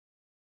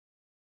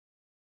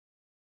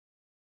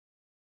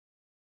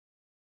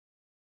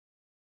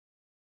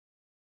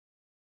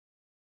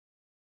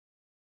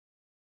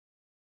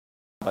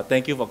But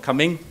thank you for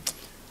coming.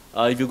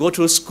 If you go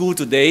through school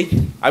today,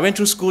 I went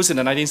through schools in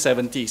the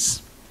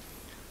 1970s.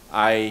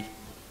 I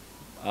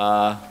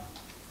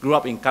grew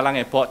up in Kallang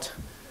Airport.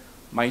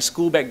 My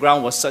school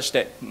background was such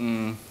that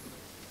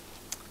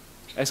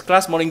as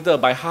class monitor,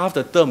 by half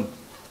the term,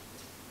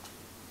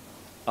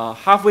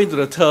 halfway into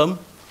the term,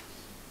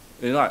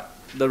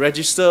 the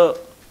register,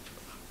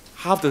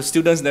 half the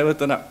students never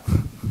turn up.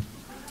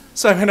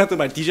 So I went up to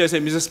my teacher and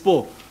said, Mrs.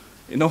 Po,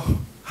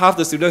 half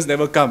the students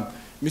never come.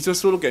 Mr.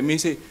 Su looked at me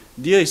and said,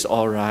 dear, it's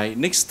all right.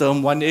 Next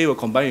term, 1A will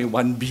combine with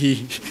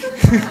 1B.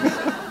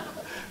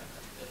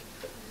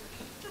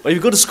 But if you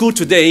go to school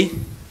today,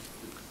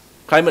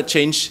 climate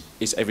change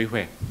is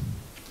everywhere.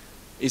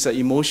 It's an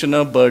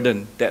emotional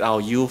burden that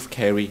our youth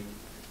carry.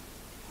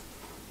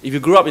 If you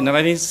grew up in the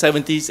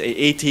 1970s and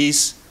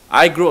 80s,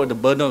 I grew up with the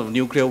burden of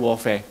nuclear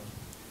warfare.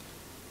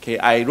 Okay,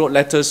 I wrote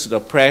letters to the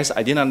press.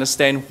 I didn't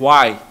understand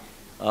why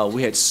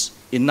we had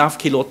enough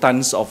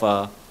kilotons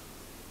of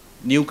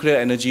nuclear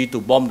energy to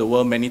bomb the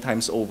world many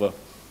times over.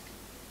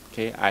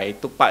 Okay, I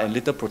took part in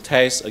little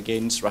protests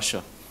against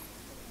Russia.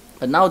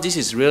 But now this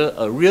is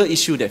a real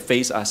issue that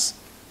faces us.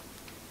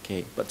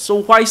 Okay, but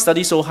so why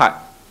study so hard?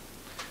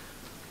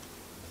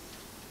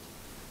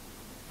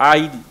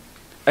 I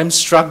am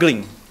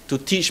struggling to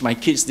teach my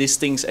kids these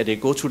things as they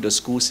go through the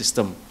school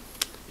system.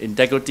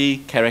 Integrity,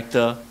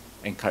 character,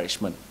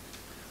 encouragement.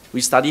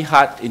 We study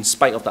hard in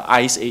spite of the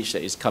ice age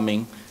that is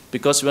coming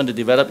because we want to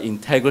develop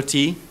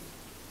integrity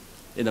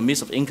in the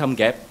midst of income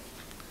gap,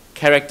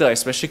 character,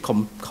 especially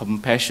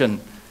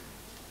compassion,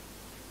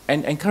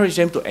 and encourage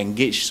them to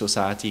engage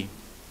society.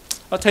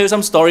 I'll tell you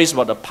some stories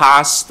about the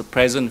past, the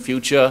present,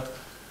 future,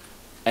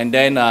 and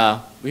then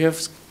we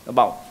have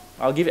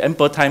I'll give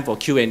ample time for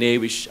Q&A,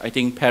 which I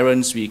think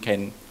parents, we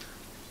can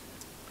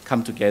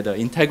come together.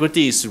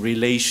 Integrity is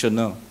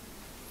relational.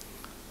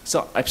 It's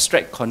an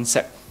abstract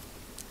concept.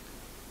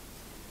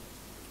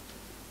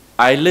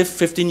 I lived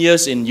 15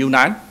 years in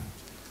Yunnan,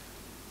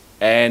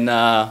 and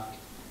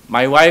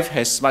my wife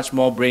has much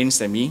more brains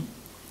than me.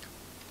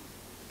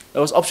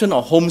 There was option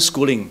of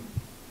homeschooling,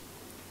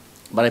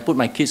 but I put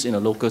my kids in a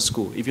local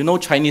school. If you know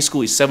Chinese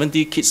school is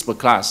 70 kids per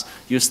class.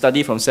 You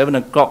study from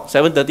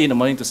 7:30 in the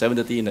morning to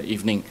 7:30 in the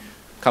evening.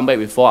 Come back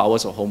with 4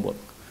 hours of homework.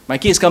 My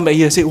kids come back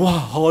here and say, wow,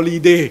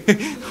 holiday,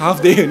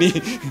 half day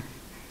only,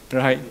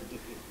 right?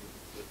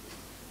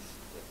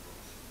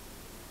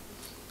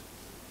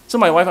 So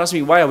my wife asked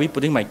me, why are we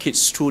putting my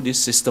kids through this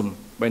system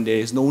when there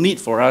is no need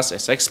for us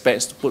as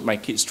expats to put my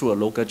kids through a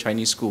local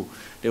Chinese school?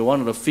 They were one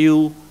of the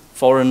few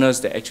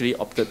foreigners that actually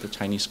opted the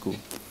Chinese school.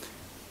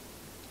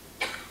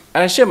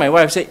 And I shared with my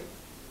wife, I said,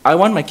 I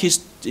want my kids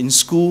in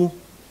school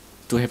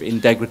to have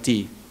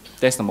integrity.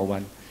 That's number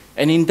one.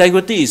 And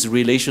integrity is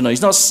relational.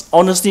 It's not,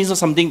 honesty is not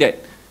something that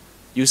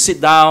you sit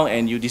down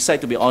and you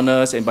decide to be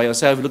honest, and by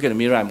yourself you look at the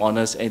mirror, I'm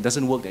honest, and it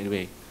doesn't work that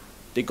way.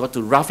 They got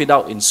to rough it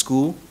out in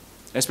school,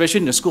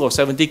 especially in a school of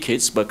 70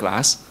 kids per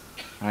class,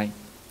 right?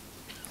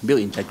 Build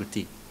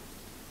integrity.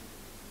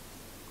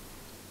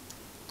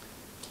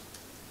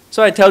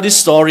 So I tell this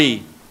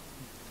story.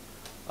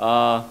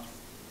 As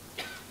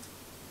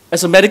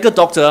a medical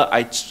doctor,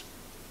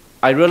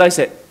 I realized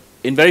that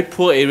in very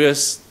poor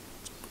areas,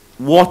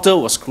 water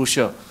was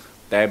crucial.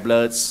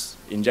 Tablets,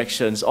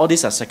 injections, all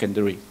these are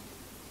secondary.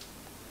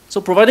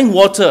 So providing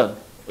water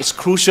is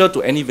crucial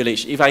to any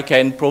village. If I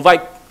can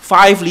provide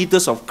 5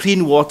 liters of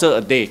clean water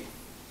a day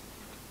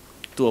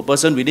to a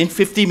person within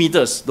 50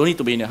 meters, don't need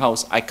to be in your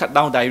house, I cut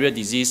down diarrhea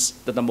disease,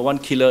 the number 1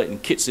 killer in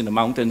kids in the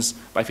mountains,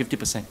 by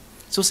 50%.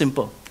 So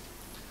simple.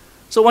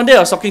 So one day I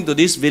was talking to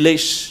this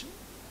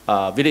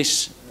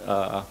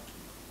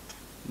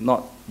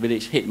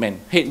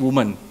head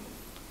woman.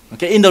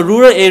 Okay, in the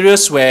rural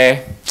areas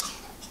where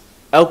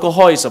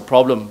alcohol is a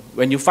problem,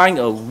 when you find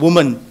a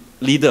woman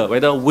leader,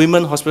 whether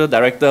women hospital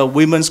director,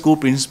 women school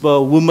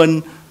principal,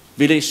 woman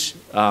village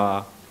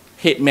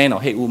head man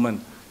or head woman,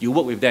 you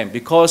work with them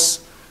because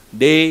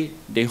they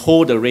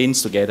hold the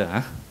reins together.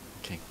 Huh?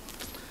 Okay.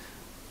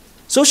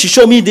 So she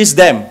showed me this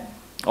dam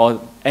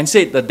and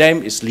said the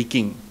dam is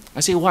leaking. I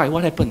said, why?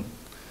 What happened?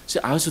 She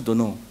said, I also don't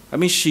know. I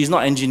mean, she's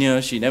not an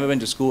engineer. She never went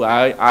to school.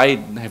 I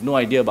have no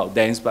idea about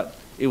dams, but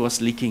it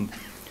was leaking.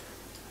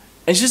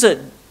 And she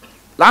said,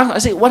 I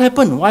said, what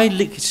happened? Why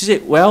leak? She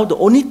said, well, the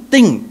only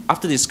thing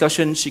after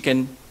discussion she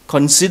can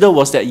consider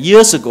was that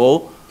years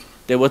ago,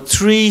 there were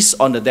trees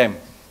on the dam.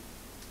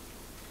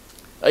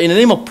 In the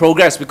name of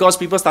progress, because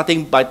people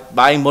starting by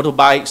buying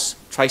motorbikes,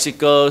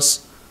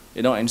 tricycles,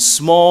 and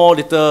small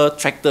little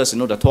tractors,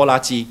 the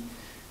tuolaji,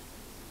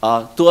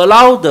 to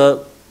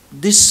allow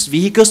these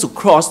vehicles to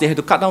cross, they had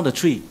to cut down the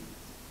tree.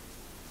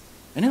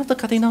 And after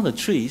cutting down the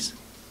trees,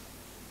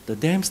 the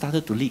dam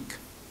started to leak.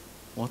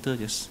 Water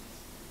just...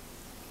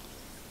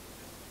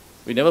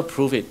 We never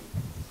prove it,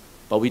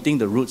 but we think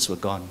the roots were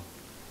gone.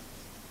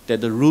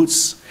 That the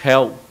roots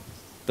held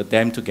the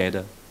dam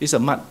together. It's a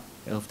mud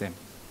of them.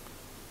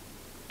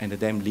 And the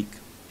dam leaked.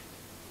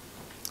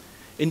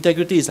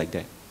 Integrity is like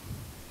that.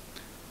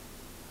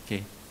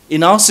 Okay.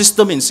 In our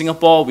system in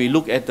Singapore, we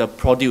look at the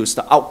produce,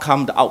 the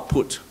outcome, the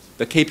output,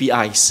 the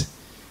KPIs.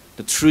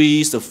 the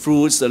trees, the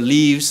fruits, the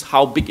leaves,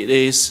 how big it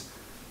is.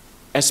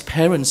 As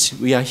parents,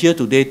 we are here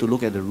today to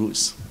look at the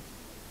roots.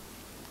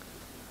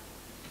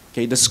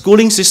 Okay, the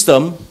schooling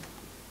system,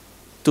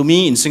 to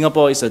me in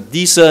Singapore, is a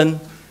decent,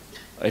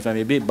 if I'm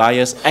a bit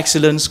biased,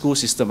 excellent school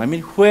system. I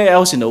mean, where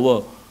else in the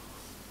world,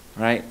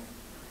 right?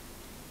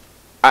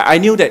 I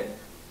knew that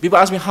people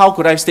ask me, how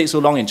could I have stayed so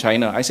long in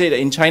China? I say that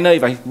in China,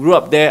 if I grew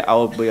up there, I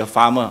would be a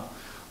farmer.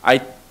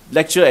 I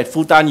lecture at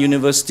Fudan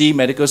University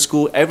Medical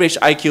School, average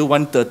IQ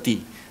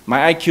 130.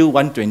 My IQ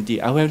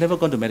 120. I would have never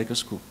gone to medical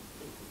school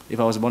if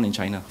I was born in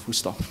China, full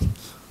stop.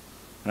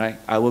 Right?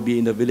 I will be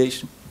in the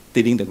village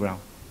tilling the ground.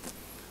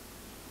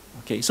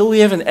 Okay, so we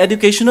have an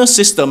educational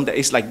system that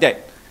is like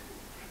that.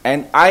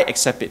 And I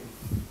accept it.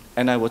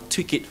 And I will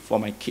tweak it for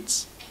my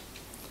kids.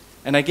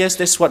 And I guess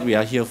that's what we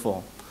are here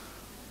for.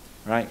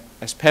 Right?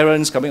 As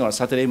parents coming on a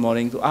Saturday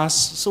morning to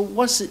ask, so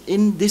what's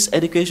in this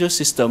educational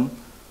system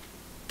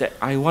that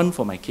I want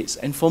for my kids?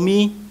 And for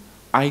me,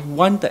 I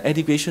want the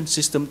education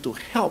system to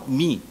help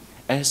me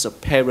as a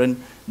parent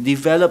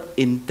develop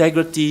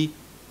integrity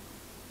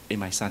in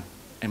my son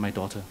and my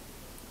daughter.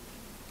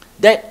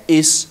 That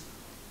is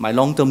my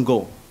long-term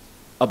goal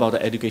about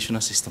the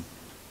educational system.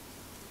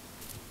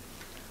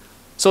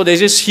 So there's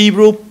this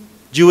Hebrew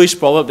Jewish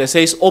proverb that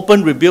says,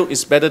 open rebuke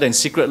is better than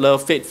secret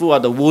love. Faithful are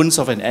the wounds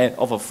of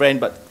a friend,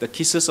 but the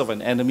kisses of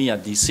an enemy are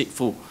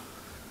deceitful.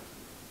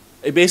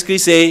 It basically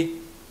says,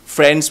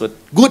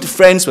 good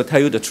friends will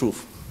tell you the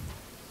truth.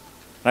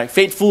 Right?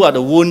 Faithful are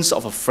the wounds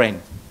of a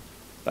friend,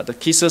 but the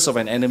kisses of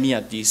an enemy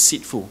are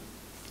deceitful.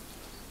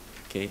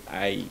 Okay,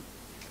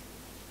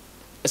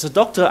 as a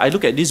doctor, I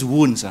look at these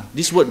wounds.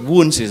 This word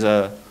wounds is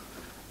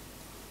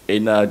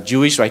in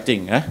Jewish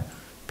writing.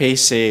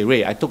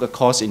 Pesere. I took a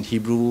course in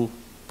Hebrew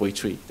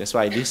poetry. That's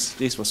why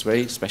this was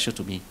very special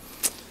to me.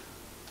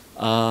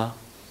 There are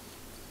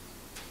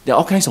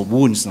all kinds of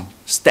wounds.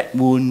 Stab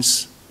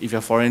wounds, if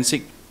you're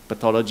forensic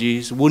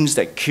pathologists, wounds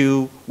that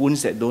kill,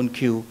 wounds that don't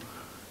kill,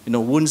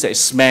 wounds that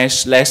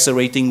smash,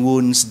 lacerating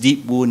wounds,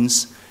 deep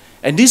wounds.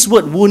 And this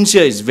word wounds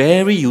here is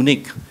very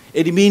unique.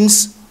 It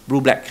means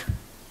blue black,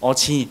 or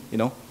chi,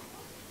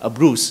 a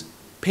bruise.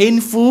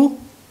 Painful,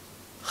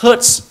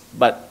 hurts,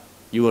 but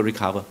you will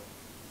recover.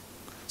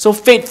 So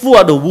faithful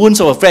are the wounds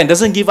of a friend.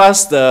 Doesn't give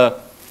us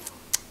the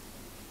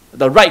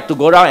right to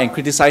go around and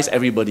criticize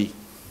everybody.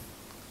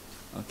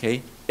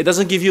 Okay? It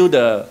doesn't give you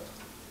the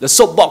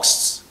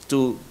soapbox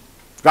to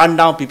run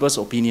down people's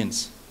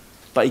opinions.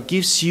 But it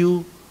gives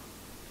you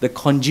the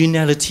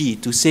congeniality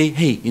to say,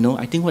 hey,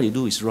 I think what you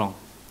do is wrong.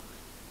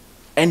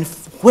 And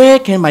where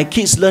can my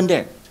kids learn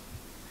that?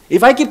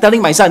 If I keep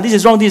telling my son, this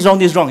is wrong, this is wrong,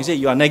 this is wrong, he says,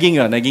 you are nagging,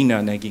 you are nagging, you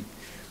are nagging.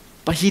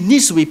 But he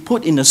needs to be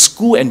put in a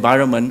school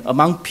environment,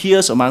 among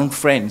peers, among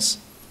friends,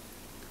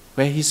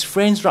 where his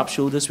friends rub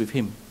shoulders with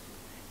him.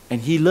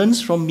 And he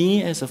learns from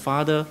me as a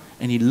father,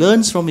 and he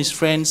learns from his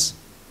friends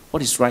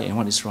what is right and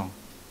what is wrong.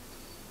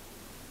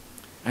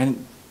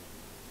 And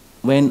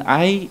when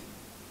I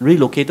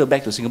relocated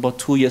back to Singapore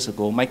 2 years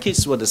ago, my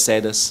kids were the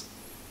saddest.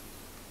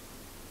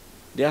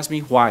 They asked me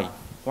why.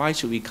 Why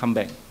should we come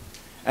back?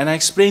 And I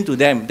explained to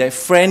them that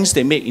friends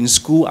they make in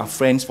school are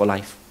friends for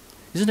life.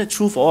 Isn't that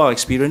true for all our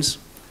experience?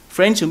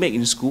 Friends you make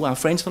in school are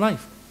friends for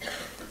life.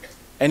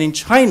 And in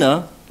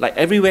China, like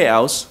everywhere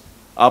else,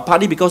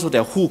 partly because of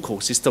their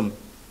hukou system.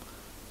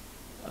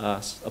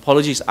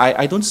 Apologies,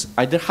 I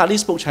hardly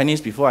spoke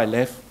Chinese before I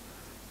left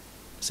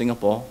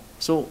Singapore.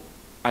 So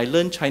I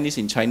learned Chinese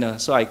in China,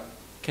 so I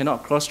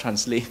cannot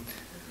cross-translate.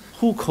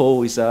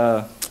 Hukou is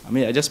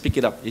I just pick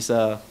it up. It's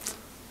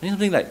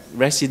something like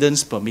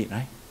residence permit,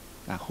 right?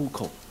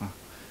 Hukou.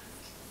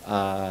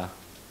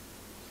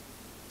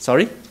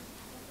 Sorry?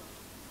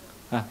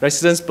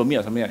 Residence permit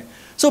or something like that.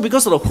 So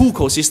because of the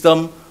hukou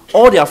system,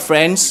 all their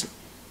friends,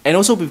 and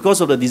also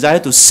because of the desire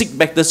to seek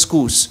better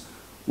schools,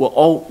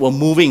 were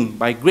moving.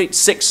 By grade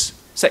 6,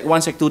 Sec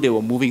 1, Sec 2, they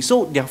were moving.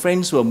 So their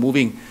friends were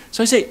moving.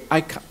 So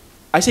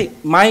I say,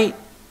 my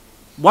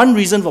one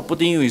reason for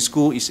putting you in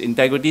school is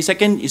integrity.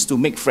 Second is to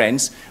make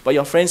friends, but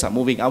your friends are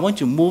moving. I want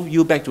to move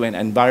you back to an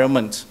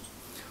environment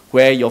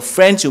where your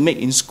friends you make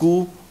in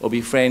school will be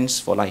friends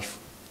for life.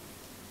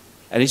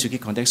 At least you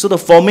keep contact. So the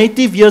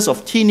formative years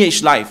of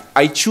teenage life,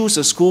 I choose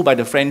a school by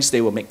the friends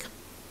they will make.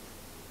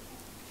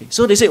 Okay.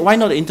 So they said, why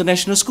not an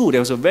international school?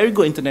 There was a very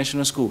good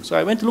international school. So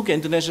I went to look at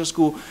international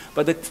school,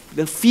 but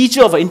the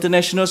feature of an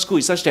international school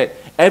is such that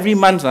every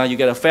month you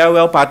get a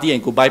farewell party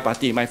and goodbye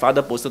party. My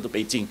father posted to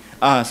Beijing.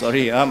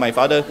 My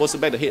father posted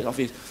back the head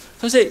office.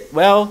 So I said,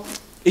 well,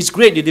 it's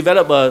great you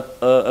develop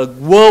a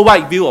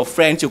worldwide view of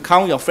friends. You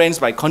count your friends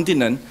by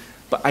continent,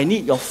 but I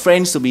need your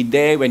friends to be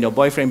there when your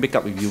boyfriend break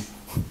up with you.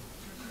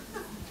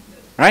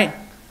 Right?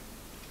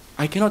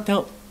 I cannot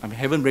tell. I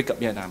haven't break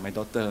up yet, my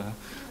daughter.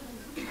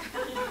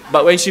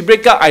 But when she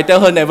break up, I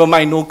tell her, never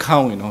mind, no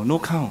count, no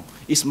count.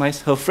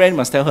 Her friend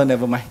must tell her,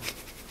 never mind.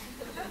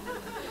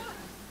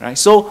 Right?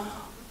 So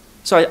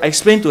I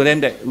explained to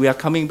them that we are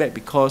coming back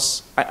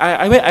because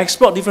I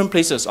explored different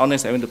places.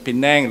 Honestly, I went to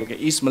Penang, look at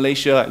East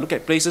Malaysia, I look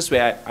at places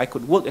where I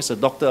could work as a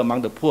doctor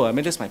among the poor.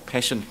 That's my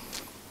passion.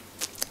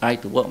 I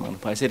like to work among the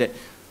poor. I say that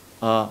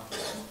but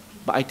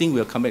I think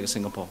we'll come back to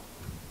Singapore.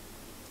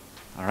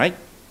 All right?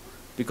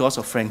 Because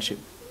of friendship.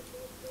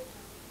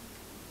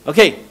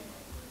 Okay,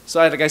 so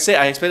like I said,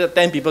 I expected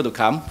 10 people to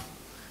come,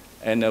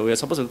 and we were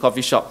supposed to go to a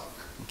coffee shop.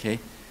 Okay?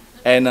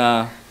 And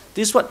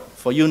this is what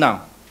for you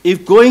now.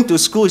 If going to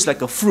school is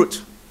like a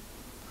fruit,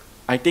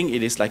 I think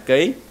it is like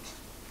a,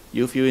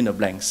 you fill in the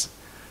blanks.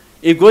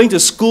 If going to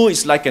school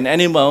is like an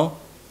animal,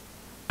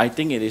 I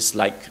think it is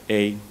like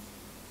a,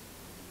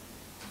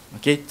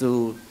 okay,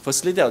 to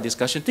facilitate our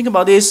discussion, think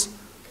about this.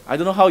 I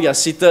don't know how you are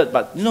seated,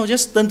 but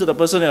just turn to the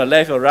person on your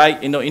left or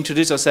right,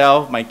 introduce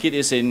yourself. My kid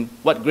is in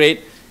what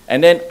grade?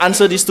 And then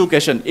answer these two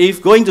questions.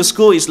 If going to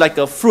school is like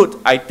a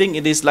fruit, I think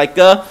it is like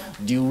a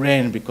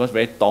durian because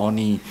very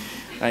thorny.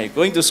 Right?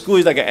 Going to school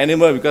is like an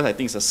animal because I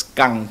think it's a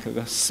skunk,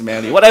 because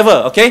smelly,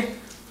 whatever, okay?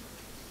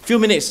 Few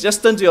minutes,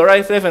 just turn to your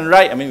right, left and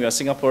right. I mean, we are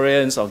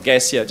Singaporeans or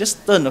guests here.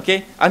 Just turn,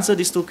 okay? Answer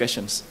these two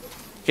questions.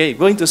 Okay,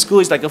 going to school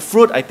is like a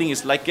fruit, I think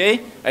it's like a,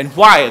 and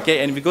why, okay?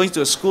 And if you're going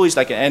to a school, it's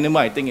like an animal,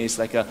 I think it's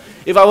like a,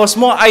 if I was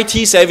more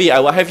IT savvy, I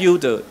would have you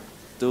to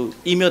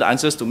email the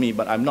answers to me,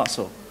 but I'm not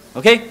so.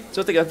 Okay,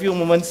 so take a few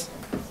moments.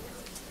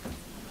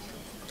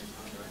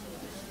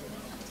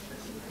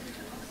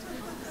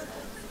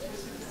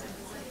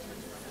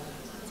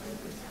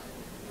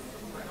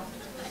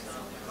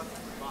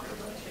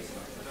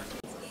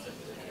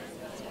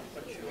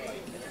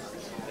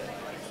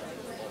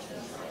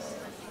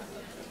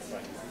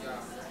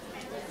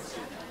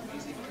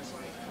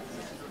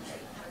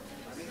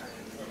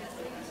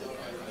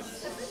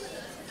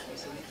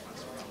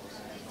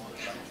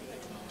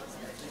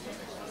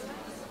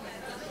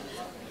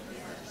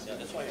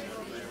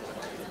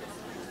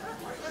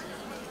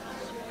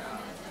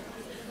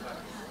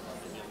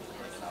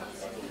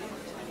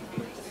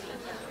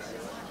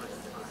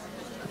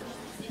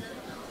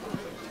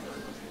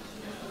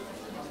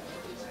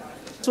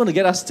 Just want to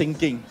get us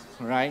thinking,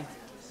 right?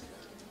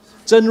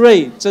 Zhen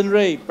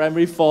Rui,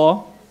 primary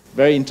 4,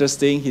 very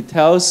interesting. He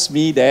tells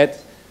me that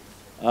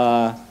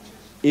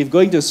if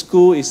going to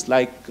school is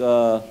like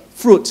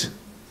fruit,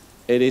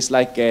 it is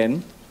like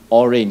an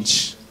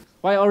orange.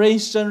 Why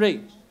orange, Zhen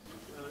Rui?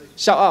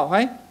 Shout out,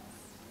 right?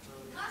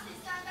 Because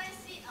it's sometimes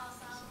sweet or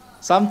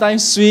sour.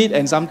 Sometimes sweet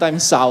and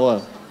sometimes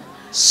sour.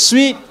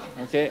 Sweet,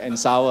 okay, and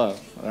sour,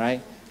 all right?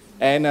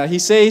 And he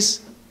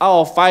says,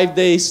 out of 5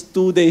 days,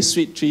 2 days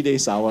sweet, 3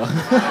 days sour.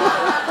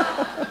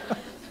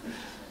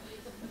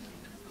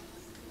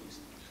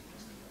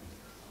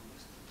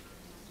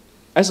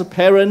 As a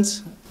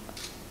parent,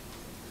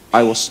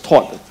 I was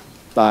taught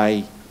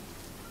by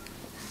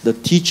the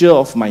teacher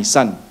of my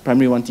son,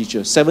 primary 1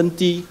 teacher,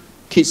 70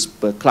 kids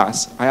per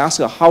class. I asked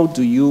her, how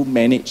do you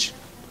manage?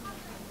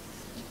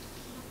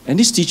 And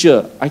this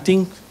teacher, I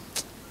think,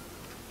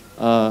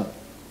 I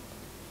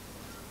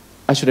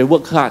should have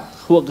worked hard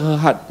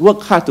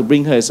to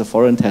bring her as a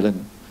foreign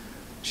talent.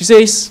 She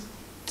says,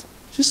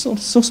 she's so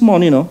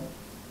small,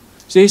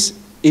 She says,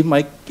 if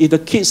the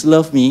kids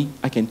love me,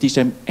 I can teach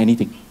them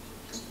anything.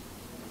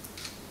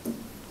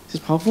 This is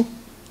powerful.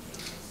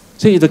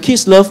 Say, if the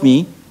kids love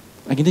me,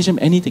 I can teach them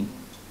anything.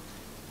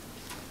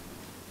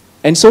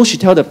 And so she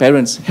tells the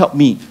parents, help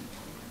me.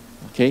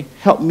 Okay,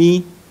 help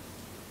me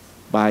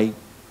by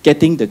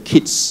getting the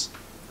kids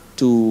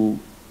to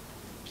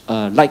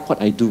like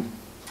what I do.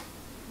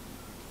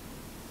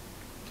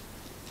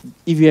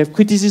 If you have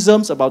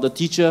criticisms about the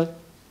teacher,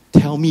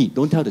 tell me,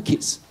 don't tell the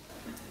kids.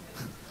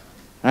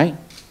 Right?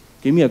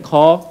 Give me a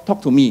call,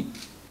 talk to me.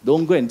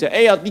 Don't go and say,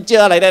 hey, your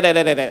teacher, like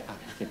that.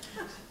 Okay.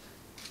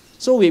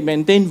 So we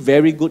maintain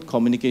very good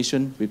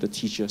communication with the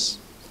teachers.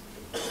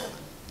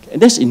 And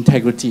that's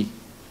integrity.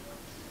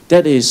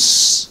 That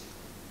is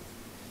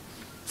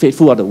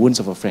faithful are the wounds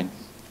of a friend.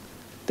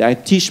 That I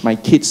teach my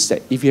kids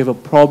that if you have a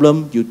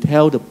problem, you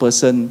tell the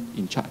person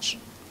in charge.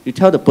 You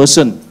tell the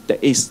person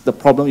that the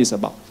problem is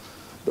about.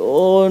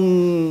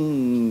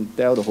 Don't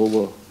tell the whole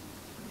world.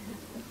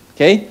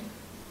 Okay?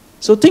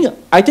 So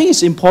I think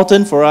it's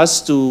important for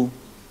us to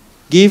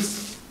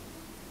give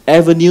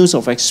avenues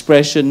of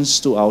expressions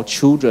to our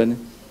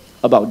children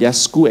about their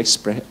school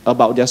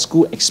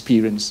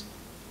experience.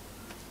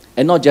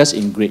 And not just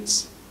in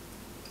grades.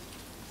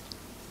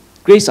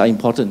 Grades are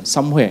important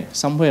somewhere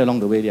along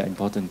the way they are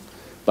important.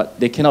 But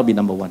they cannot be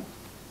number one.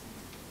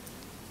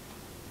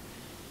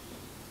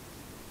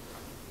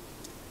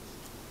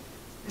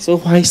 So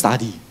why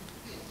study?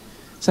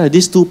 So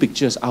these two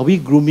pictures, are we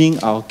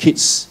grooming our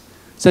kids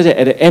such that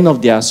at the end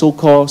of their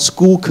so-called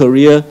school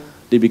career,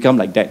 they become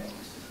like that?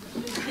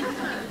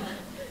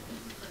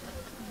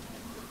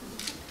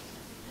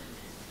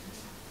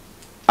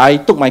 I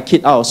took my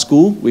kid out of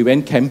school. We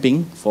went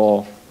camping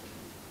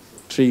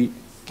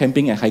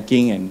and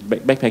hiking and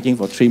backpacking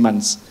for 3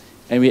 months.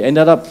 And we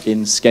ended up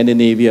in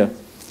Scandinavia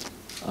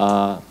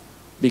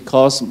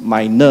because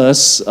my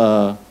nurse,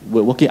 I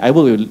work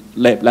with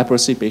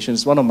leprosy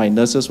patients. One of my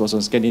nurses was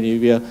in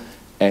Scandinavia,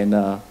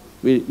 and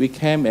we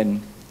came,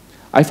 and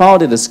I found out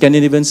that the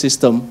Scandinavian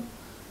system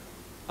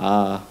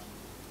at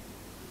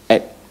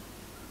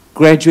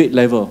graduate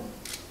level,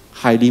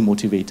 highly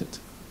motivated.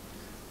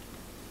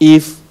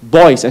 if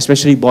boys,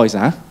 especially boys,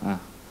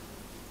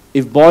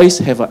 if boys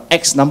have an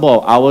X number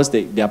of hours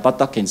that their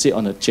buttock can sit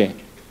on a chair,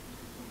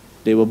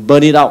 they will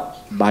burn it out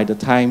by the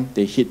time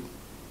they hit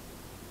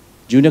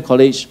junior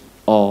college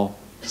or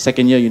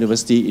second year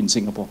university in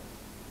Singapore.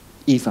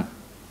 If,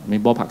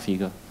 ballpark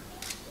figure.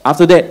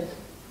 After that,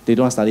 they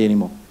don't study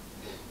anymore.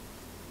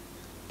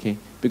 Okay,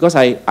 because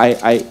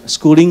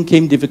schooling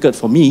came difficult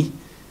for me.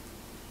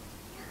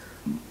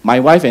 My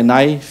wife and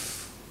I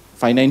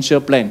financial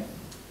plan.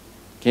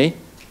 Okay,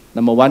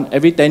 number one,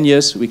 every 10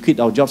 years we quit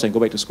our jobs and go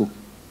back to school.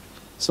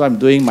 So I'm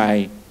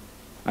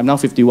now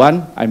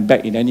 51. I'm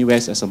back in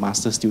NUS as a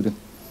master's student,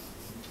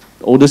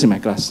 the oldest in my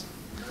class.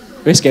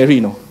 Very scary,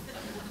 you know.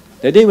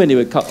 That day when they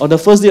were on the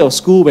first day of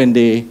school, when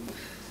they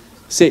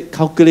said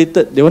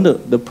calculated,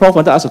 the prof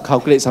wanted us to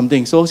calculate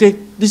something. So I said,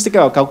 "Let's take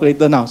out a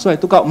calculator now." So I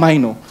took out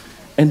mine, no.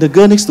 And the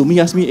girl next to me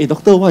asked me, "Hey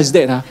doctor, what is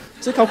that? I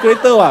said,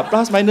 "Calculator,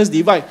 plus minus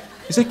divide."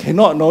 He said,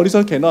 "Cannot, no, this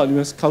one cannot. You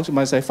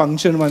must have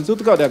function one." So I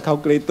took out their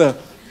calculator,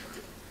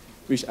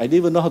 which I didn't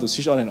even know how to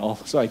switch on and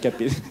off. So I kept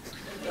it.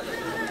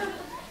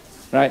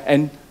 Right,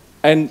 and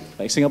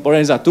like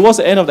Singaporeans, towards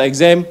the end of the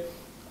exam,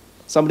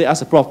 somebody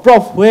asked the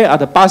prof, "Where are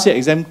the past year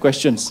exam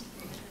questions?"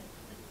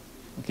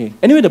 Okay.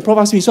 Anyway, the prof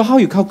asked me, "So how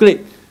you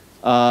calculate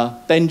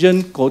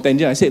tangent,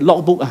 cotangent?" I said,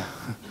 "Logbook."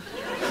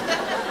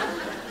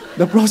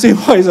 The prof said,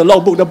 "What is a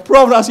logbook?" The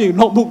prof asked me,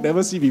 "Logbook,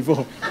 never see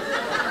before."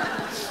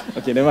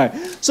 Okay, never mind.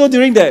 So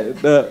during that,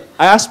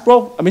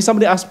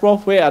 somebody asked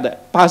prof, "Where are the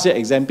past year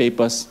exam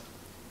papers?"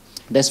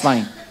 That's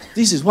fine.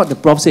 This is what the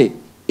prof said,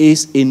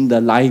 is in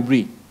the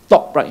library,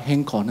 top right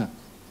hand corner.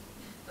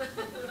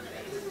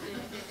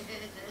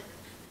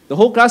 The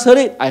whole class heard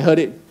it, I heard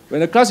it. When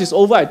the class is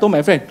over, I told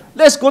my friend,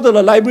 "Let's go to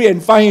the library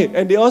and find it."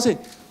 And they all said,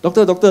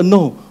 Doctor,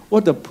 no.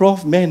 What the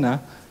prof meant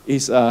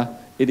is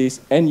it is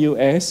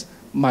NUS,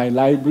 my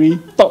library,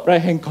 top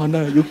right hand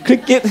corner. You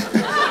click it.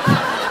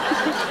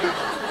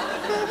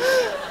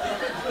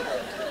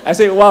 I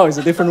said, wow, it's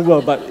a different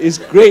world, but it's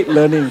great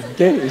learning.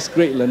 Okay, it's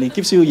great learning.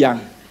 Keeps you young.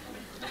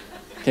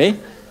 Okay,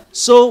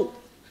 so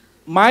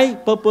my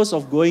purpose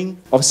of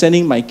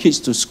sending my kids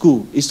to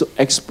school is to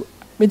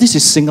this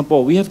is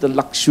Singapore. We have the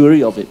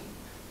luxury of it.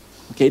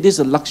 Okay, this is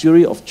a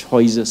luxury of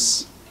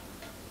choices.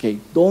 Okay,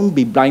 don't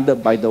be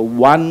blinded by the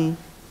one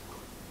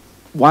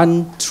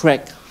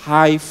track,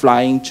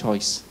 high-flying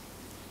choice.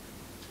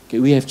 Okay,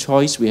 we have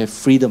choice, we have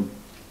freedom.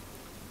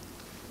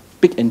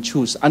 Pick and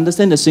choose.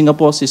 Understand the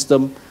Singapore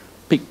system,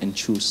 pick and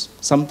choose.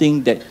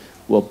 Something that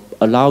will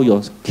allow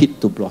your kid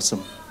to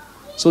blossom.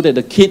 So that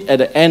the kid at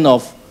the end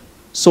of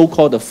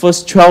so-called the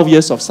first 12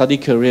 years of study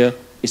career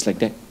is like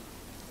that,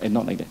 and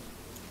not like that.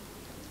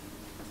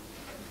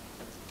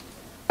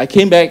 I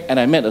came back and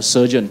I met a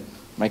surgeon,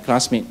 my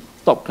classmate,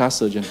 top class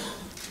surgeon.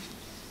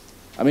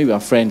 We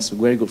are friends,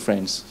 very good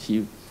friends.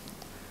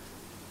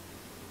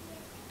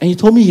 And he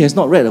told me he has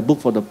not read a book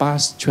for the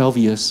past 12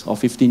 years or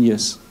 15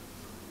 years.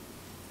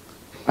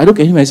 I look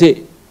at him and I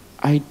say,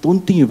 "I don't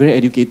think you're very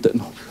educated."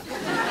 No.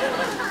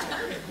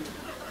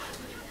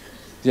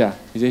 Yeah,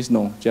 he says,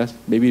 "No, just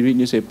maybe read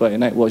newspaper and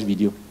night watch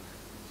video."